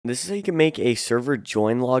This is how you can make a server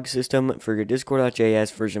join log system for your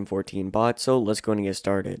Discord.js version 14 bot, so let's go and get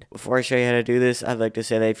started. Before I show you how to do this, I'd like to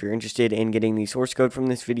say that if you're interested in getting the source code from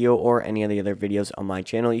this video or any of the other videos on my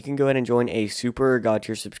channel, you can go ahead and join a super god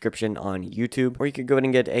tier subscription on YouTube, or you could go ahead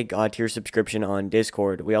and get a god tier subscription on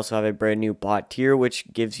Discord. We also have a brand new bot tier,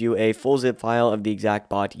 which gives you a full zip file of the exact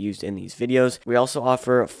bot used in these videos. We also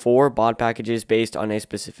offer 4 bot packages based on a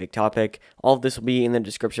specific topic. All of this will be in the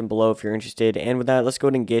description below if you're interested, and with that, let's go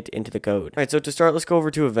ahead and get into the code. Alright, so to start, let's go over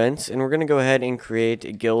to events, and we're going to go ahead and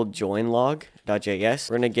create guild join log.js.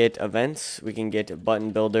 We're going to get events, we can get button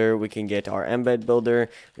builder, we can get our embed builder,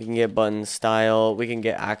 we can get button style, we can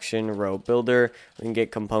get action row builder, we can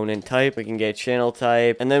get component type, we can get channel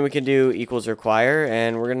type, and then we can do equals require,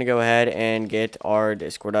 and we're going to go ahead and get our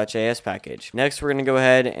discord.js package. Next, we're going to go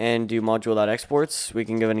ahead and do module.exports. We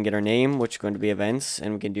can go ahead and get our name, which is going to be events,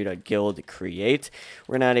 and we can do .guild create.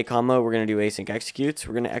 We're going to add a comma, we're going to do async executes,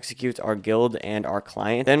 we're going to execute our guild and our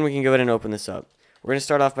client. Then we can go ahead and open this up. We're going to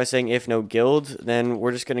start off by saying if no guild, then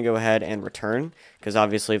we're just going to go ahead and return, because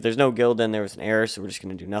obviously if there's no guild, then there was an error, so we're just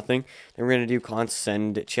going to do nothing. Then we're going to do const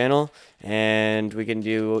send channel, and we can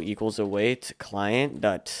do equals await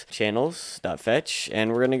client.channels.fetch,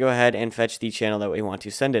 and we're going to go ahead and fetch the channel that we want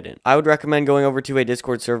to send it in. I would recommend going over to a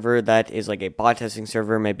Discord server that is like a bot testing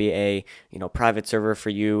server, maybe a private server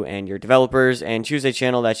for you and your developers, and choose a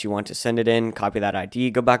channel that you want to send it in, copy that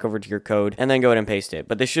ID, go back over to your code, and then go ahead and paste it.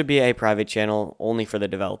 But this should be a private channel only for the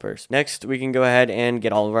developers. Next, we can go ahead and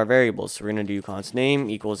get all of our variables. So we're going to do const name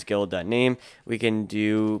equals guild.name. We can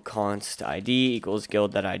do const ID equals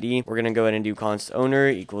guild.id. We're going to go ahead and do const owner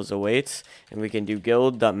equals awaits, and we can do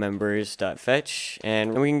guild.members.fetch,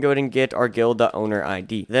 and we can go ahead and get our guild.owner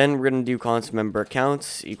ID. Then we're going to do const member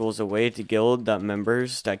counts equals await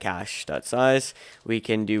guild.members.cache.size. We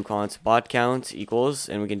can do const bot count equals,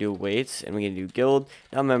 and we can do awaits, and we can do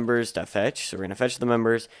guild.members.fetch. So we're going to fetch the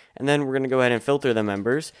members, and then we're going to go ahead and filter the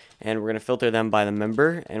members, and we're going to filter them by the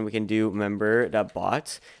member, and we can do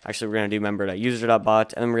member.bot. Actually, we're going to do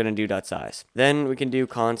member.user.bot, and then we're going to do .size. Then we can do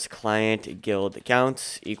const client guild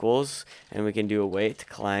count equals, and we can do await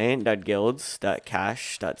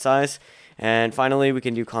client.guilds.cache.size. And finally, we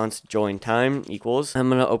can do const join time equals. I'm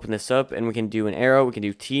going to open this up, and we can do an arrow, we can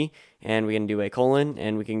do T, and we can do a colon,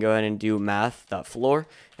 and we can go ahead and do math.floor,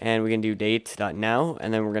 and we can do date.now,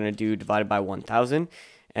 and then we're going to do divided by 1000.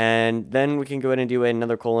 And then we can go ahead and do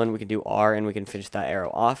another colon, we can do R, and we can finish that arrow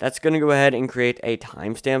off. That's going to go ahead and create a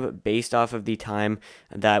timestamp based off of the time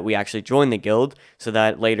that we actually joined the guild, so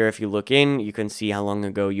that later if you look in, you can see how long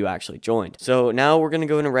ago you actually joined. So now we're going to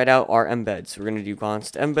go ahead and write out our embeds. We're going to do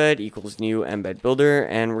const embed equals new embed builder,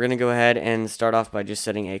 and we're going to go ahead and start off by just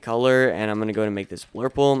setting a color, and I'm going to go ahead and make this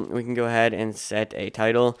blurple. We can go ahead and set a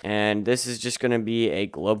title, and this is just going to be a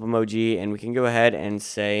globe emoji, and we can go ahead and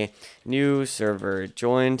say new server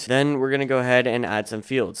join. Then we're going to go ahead and add some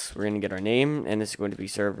fields. We're going to get our name, and this is going to be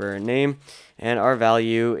server name, and our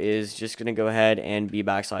value is just going to go ahead and be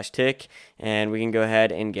 \tick, and we can go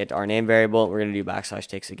ahead and get our name variable. We're going to do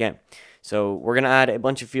 \ticks again. So we're going to add a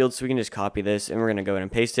bunch of fields, so we can just copy this, and we're going to go ahead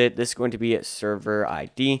and paste it. This is going to be server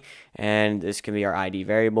ID, and this can be our ID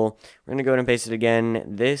variable. We're going to go ahead and paste it again.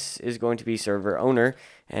 This is going to be server owner,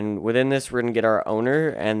 and within this, we're going to get our owner,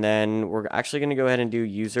 and then we're actually going to go ahead and do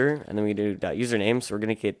user, and then we do .username. So we're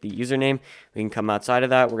going to get the username. We can come outside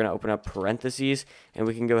of that. We're going to open up parentheses, and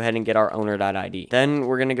we can go ahead and get our owner.id. Then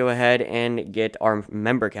we're going to go ahead and get our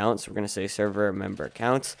member count. So we're going to say server member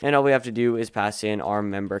counts, and all we have to do is pass in our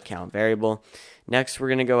member count variable. Next, we're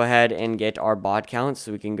going to go ahead and get our bot count.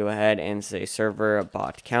 So we can go ahead and say server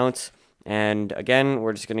bot counts. And again,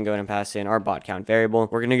 we're just going to go ahead and pass in our bot count variable.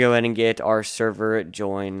 We're going to go ahead and get our server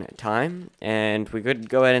join time. And we could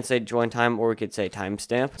go ahead and say join time, or we could say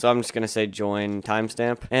timestamp. So I'm just going to say join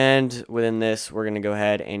timestamp. And within this, we're going to go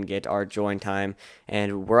ahead and get our join time.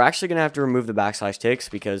 And we're actually going to have to remove the \ticks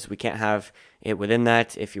because we can't have it within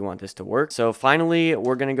that if you want this to work. So finally,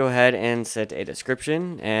 we're going to go ahead and set a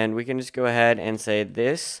description. And we can just go ahead and say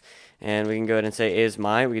this. And we can go ahead and say is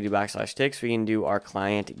my, we can do \ticks, we can do our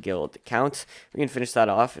client guild count. We can finish that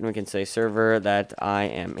off, and we can say server that I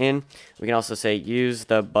am in. We can also say use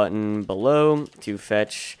the button below to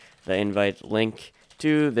fetch the invite link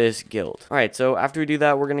to this guild. Alright, so after we do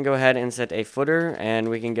that, we're going to go ahead and set a footer, and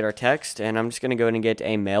we can get our text, and I'm just going to go ahead and get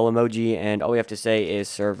a mail emoji, and all we have to say is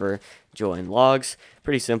server join logs.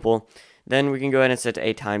 Pretty simple. Then we can go ahead and set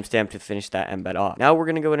a timestamp to finish that embed off. Now we're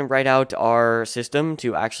going to go ahead and write out our system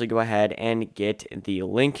to actually go ahead and get the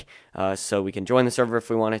link so we can join the server if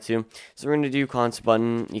we wanted to. So we're going to do const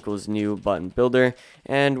button equals new button builder,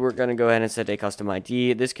 and we're going to go ahead and set a custom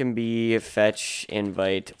ID. This can be fetch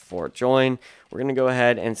invite for join, we're going to go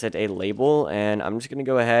ahead and set a label, and I'm just going to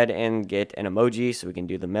go ahead and get an emoji, so we can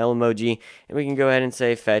do the mail emoji, and we can go ahead and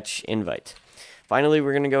say fetch invite. Finally,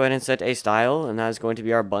 we're going to go ahead and set a style, and that is going to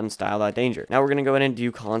be our button style.danger. Now we're going to go ahead and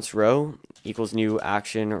do const row equals new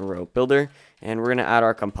action row builder, and we're going to add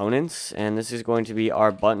our components, and this is going to be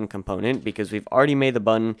our button component because we've already made the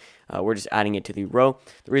button. We're just adding it to the row.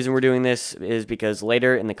 The reason we're doing this is because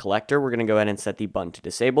later in the collector, we're going to go ahead and set the button to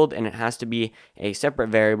disabled, and it has to be a separate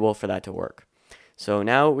variable for that to work. So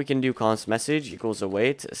now we can do const message equals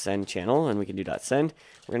await send channel, and we can do .send.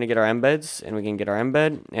 We're going to get our embeds, and we can get our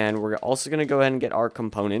embed, and we're also going to go ahead and get our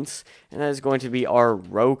components, and that is going to be our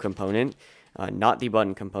row component, not the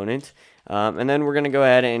button component. And then we're going to go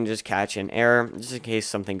ahead and just catch an error. Just in case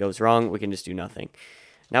something goes wrong, we can just do nothing.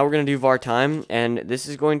 Now we're going to do var time, and this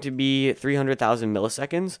is going to be 300,000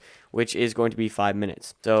 milliseconds, which is going to be 5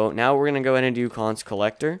 minutes. So now we're going to go ahead and do const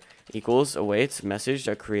collector equals awaits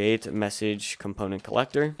message.create message component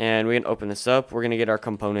collector, and we can open this up. We're going to get our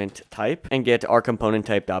component type and get our component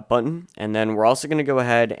type.button, and then we're also going to go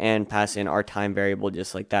ahead and pass in our time variable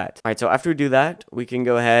just like that. All right, so after we do that, we can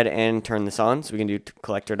go ahead and turn this on. So we can do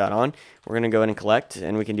collector.on. We're going to go ahead and collect,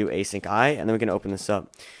 and we can do async I, and then we can open this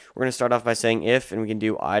up. We're going to start off by saying if, and we can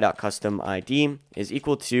do i.custom ID is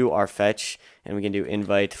equal to our fetch, and we can do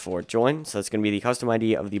invite for join. So that's going to be the custom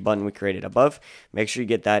ID of the button we created above. Make sure you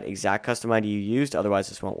get that exact custom ID you used, otherwise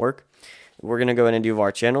this won't work. We're going to go ahead and do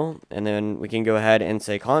var channel, and then we can go ahead and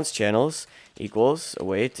say const channels equals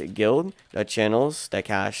await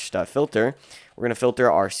guild.channels.cache.filter. We're going to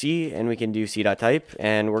filter our C, and we can do c.type,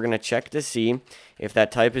 and we're going to check to see if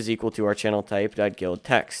that type is equal to our channel type.guild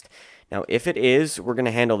text. Now, if it is, we're going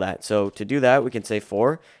to handle that. So to do that, we can say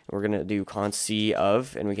for, and we're going to do const c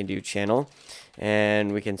of, and we can do channel,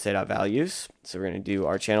 and we can say .values. So we're going to do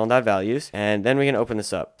our channel.values, and then we can open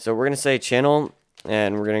this up. So we're going to say channel,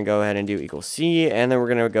 and we're going to go ahead and do equals c, and then we're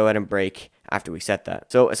going to go ahead and break after we set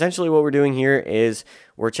that. So essentially what we're doing here is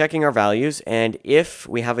we're checking our values, and if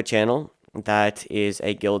we have a channel that is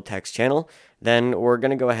a guild text channel, then we're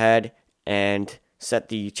going to go ahead and set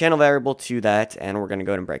the channel variable to that, and we're going to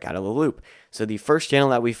go ahead and break out of the loop. So the first channel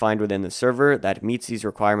that we find within the server that meets these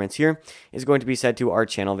requirements here is going to be set to our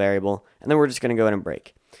channel variable, and then we're just going to go ahead and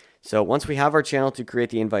break. So once we have our channel to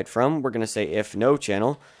create the invite from, we're going to say if no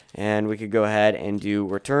channel, and we could go ahead and do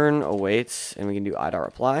return awaits, and we can do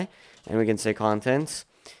i.reply, and we can say contents.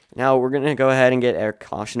 Now we're going to go ahead and get our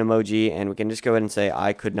caution emoji, and we can just go ahead and say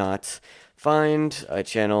I could not find a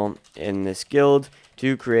channel in this guild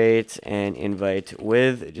to create an invite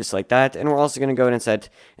with, just like that. And we're also going to go ahead and set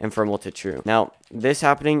ephemeral to true. Now, this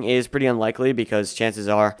happening is pretty unlikely because chances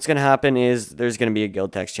are what's going to happen is there's going to be a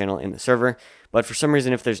guild text channel in the server. But for some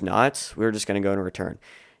reason, if there's not, we're just going to go and return.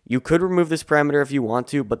 You could remove this parameter if you want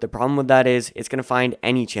to, but the problem with that is it's going to find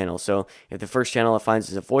any channel. So if the first channel it finds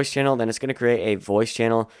is a voice channel, then it's going to create a voice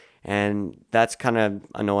channel, and that's kind of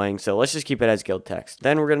annoying. So let's just keep it as guild text.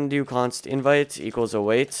 Then we're going to do const invite equals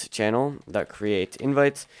await channel that create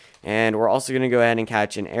invite, and we're also going to go ahead and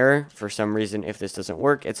catch an error. For some reason, if this doesn't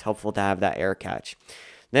work, it's helpful to have that error catch.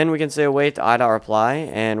 Then we can say await i.reply,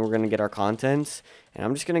 and we're going to get our contents. And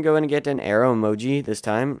I'm just going to go ahead and get an arrow emoji this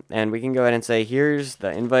time. And we can go ahead and say, here's the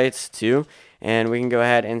invites to. And we can go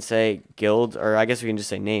ahead and say guild, or I guess we can just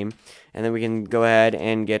say name. And then we can go ahead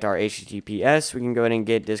and get our HTTPS. We can go ahead and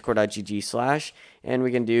get discord.gg/, and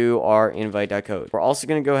we can do our invite.code. We're also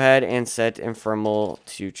going to go ahead and set ephemeral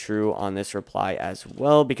to true on this reply as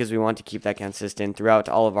well, because we want to keep that consistent throughout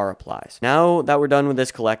all of our replies. Now that we're done with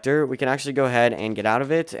this collector, we can actually go ahead and get out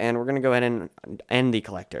of it, and we're going to go ahead and end the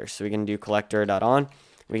collector. So we can do collector.on,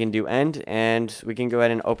 we can do end, and we can go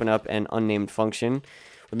ahead and open up an unnamed function.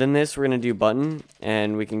 Within this, we're going to do button,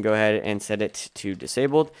 and we can go ahead and set it to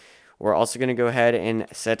disabled. We're also going to go ahead and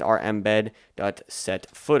set our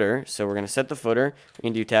embed.setFooter. So we're going to set the footer, we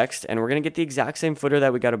can do text, and we're going to get the exact same footer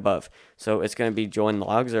that we got above. So it's going to be join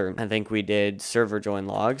logs, or I think we did server join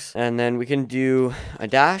logs. And then we can do a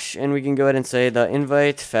dash, and we can go ahead and say the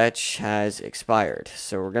invite fetch has expired.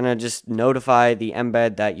 So we're going to just notify the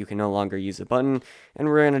embed that you can no longer use the button, and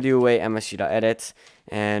we're going to do await msg.edit,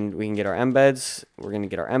 and we can get our embeds, we're going to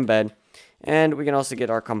get our embed, and we can also get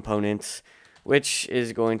our components, which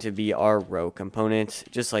is going to be our row component,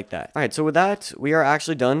 just like that. All right, so with that, we are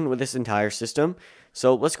actually done with this entire system.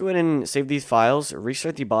 So let's go ahead and save these files,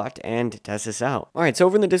 restart the bot, and test this out. All right, so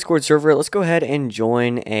over in the Discord server, let's go ahead and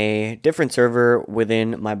join a different server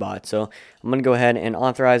within my bot. So I'm going to go ahead and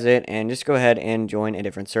authorize it and just go ahead and join a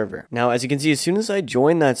different server. Now, as you can see, as soon as I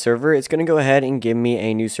join that server, it's going to go ahead and give me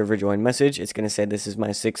a new server join message. It's going to say this is my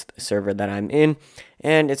 6th server that I'm in,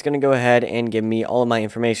 and it's going to go ahead and give me all of my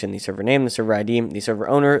information: the server name, the server ID, the server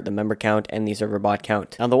owner, the member count, and the server bot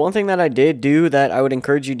count. Now, the one thing that I did do that I would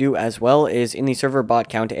encourage you to do as well is in the server bot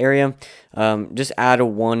count area, just add a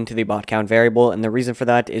 1 to the bot count variable. And the reason for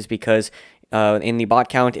that is because in the bot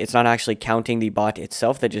count, it's not actually counting the bot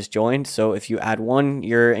itself that just joined. So if you add 1,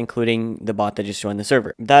 you're including the bot that just joined the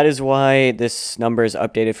server. That is why this number is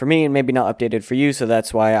updated for me and maybe not updated for you. So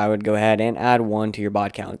that's why I would go ahead and add 1 to your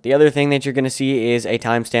bot count. The other thing that you're going to see is a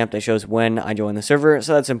timestamp that shows when I joined the server.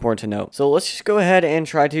 So that's important to note. So let's just go ahead and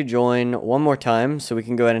try to join one more time so we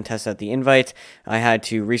can go ahead and test out the invite. I had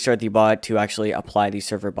to restart the bot to actually apply the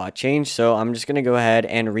server bot change. So I'm just going to go ahead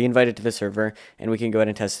and re-invite it to the server, and we can go ahead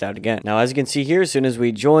and test it out again. Now, as you can see here, as soon as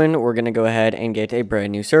we join, we're going to go ahead and get a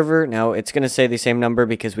brand new server. Now, it's going to say the same number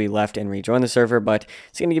because we left and rejoined the server, but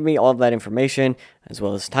it's going to give me all of that information as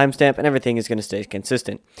well as timestamp, and everything is going to stay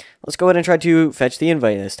consistent. Let's go ahead and try to fetch the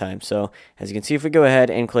invite this time. So as you can see, if we go ahead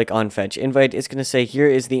and click on fetch invite, it's going to say here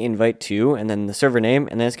is the invite to, and then the server name,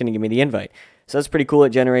 and then it's going to give me the invite. So that's pretty cool.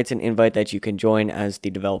 It generates an invite that you can join as the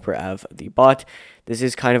developer of the bot. This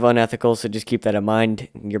is kind of unethical, so just keep that in mind.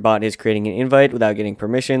 Your bot is creating an invite without getting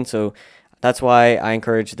permission, so that's why I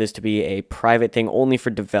encourage this to be a private thing only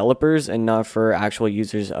for developers and not for actual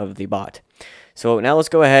users of the bot. So now let's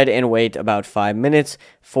go ahead and wait about 5 minutes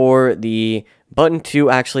for the button to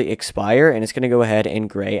actually expire, and it's going to go ahead and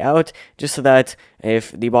gray out, just so that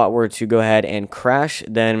if the bot were to go ahead and crash,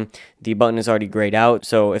 then the button is already grayed out.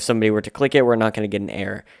 So if somebody were to click it, we're not going to get an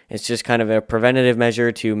error. It's just kind of a preventative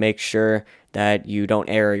measure to make sure that you don't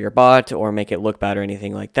error your bot or make it look bad or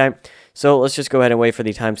anything like that. So let's just go ahead and wait for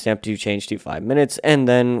the timestamp to change to 5 minutes, and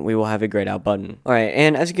then we will have a grayed out button. All right,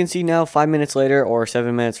 and as you can see now, 5 minutes later, or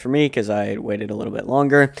 7 minutes for me because I waited a little bit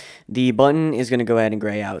longer, the button is going to go ahead and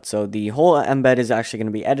gray out. So the whole embed is actually going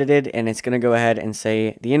to be edited, and it's going to go ahead and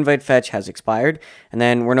say the invite fetch has expired, and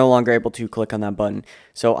then we're no longer able to click on that button.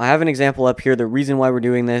 So I have an example up here. The reason why we're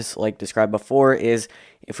doing this, like described before, is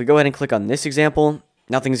if we go ahead and click on this example,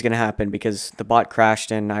 nothing's going to happen because the bot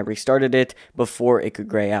crashed and I restarted it before it could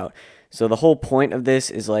gray out. So the whole point of this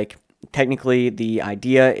is, like, technically the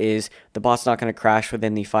idea is the bot's not going to crash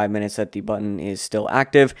within the 5 minutes that the button is still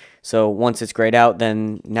active. So once it's grayed out,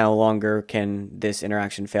 then no longer can this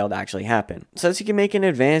interaction fail to actually happen. So as you can make an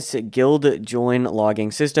advanced guild join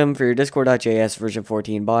logging system for your Discord.js version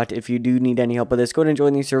 14 bot. If you do need any help with this, go ahead and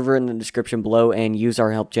join the server in the description below and use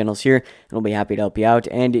our help channels here, and we'll be happy to help you out.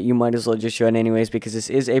 And you might as well just join anyways because this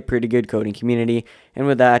is a pretty good coding community. And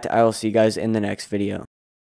with that, I will see you guys in the next video.